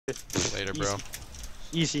Later, bro.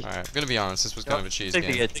 Easy. Alright, I'm gonna be honest, this was kind of a cheese game.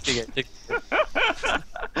 Take it.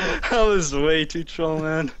 That was way too troll,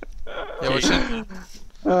 man. Yeah, what should I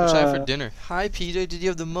have for dinner? Hi, PJ. Did you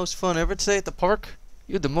have the most fun ever today at the park?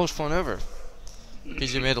 You had the most fun ever.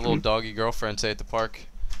 PJ made a little doggy girlfriend today at the park.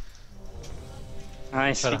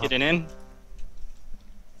 Nice, you getting in?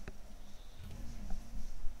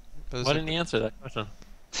 Why didn't he answer that question?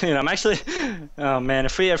 Dude, I'm actually. Oh man,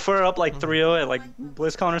 if we're up like 3-0 at like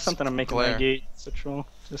BlizzCon or something, I'm making my gate. It's a troll.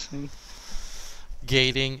 Just saying.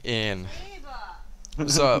 Gating in.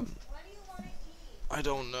 What's up? I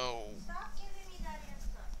don't know.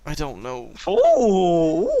 I don't know.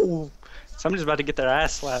 Oh! Somebody's about to get their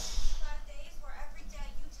ass slapped.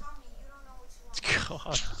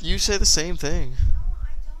 God. You say the same thing.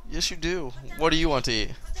 Yes, you do. What do you want to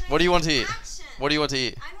eat? What do you want to eat? What do you want to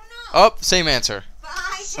eat? Oh, same answer.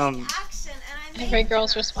 Every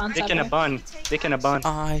girl's response Dick in a ever. bun. Dick in a bun.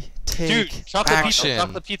 I take Dude, chocolate action. pizza,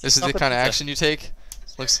 chocolate pizza, This is the chocolate kind of pizza. action you take?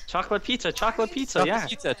 Looks. Chocolate pizza, yeah. Chocolate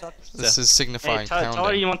pizza. This is signifying Hey, tell her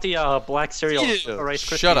pounding. you want the black cereal, Ew. Cocoa Rice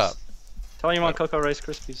Krispies. Shut up. Tell her you want Cocoa Rice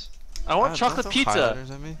Krispies. I want God, chocolate don't throw pizza.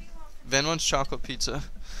 highlighters at me. Ven wants chocolate pizza.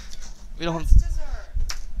 We don't.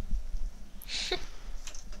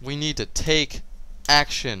 We need to take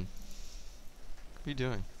action. What are you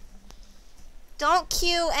doing? Don't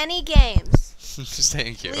queue any games. Just stay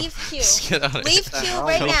in queue. Leave queue. Just get out of Leave here. queue hell?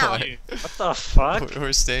 right Go now. away. What the fuck?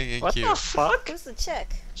 We're staying in What queue. the fuck? Who's the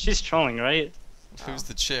chick? She's trolling, right? Who's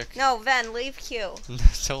the chick? No, Ven, leave queue.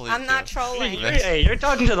 Don't leave I'm not queue. trolling. Hey, you're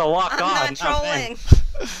talking to the walk I'm on. not trolling.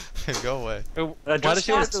 Go away. Why does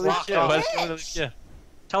she want to leave Lock queue? on. Why does she want to leave queue?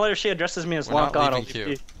 Tell her she addresses me as We're not Lock on. leaving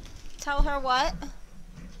queue. Tell her what?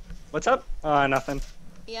 What's up? Nothing.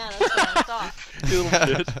 Yeah, that's what I thought. You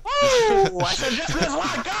little bitch. Oh, I said address me as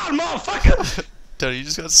Lock on, motherfucker! Dude, you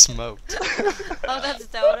just got smoked. Oh, that's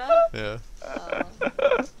Dota? Yeah.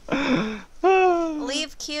 Oh.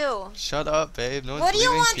 Leave queue. Shut up, babe. No one's What do you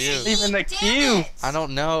leaving want queue. to eat? Leaving the Damn queue. it. I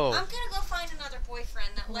don't know. I'm gonna go find another boyfriend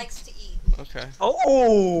that likes to eat. Okay.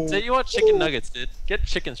 Oh! Say you want chicken nuggets, dude. Get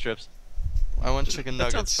chicken strips. I want chicken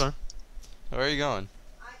That nuggets. sounds Where are you going?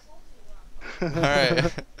 I told you.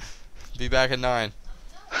 Alright. Be back at 9.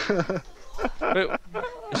 fun. Wait,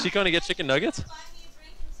 is she going to get chicken nuggets?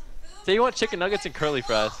 Say you want chicken nuggets and curly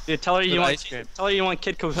fries. Dude, tell her you With want ice cream. tell her you want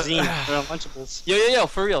Kid Cuisine or Lunchables. Yo,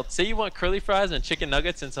 for real. Say you want curly fries and chicken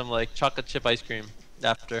nuggets and some like chocolate chip ice cream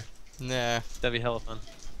after. Nah. That'd be hella fun.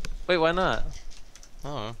 Wait, why not? I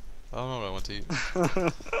don't know. I don't know what I want to eat.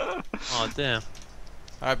 Oh damn.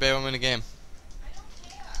 Alright, babe, I'm in the game.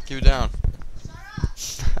 Keep it down.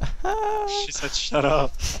 She said shut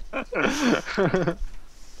up.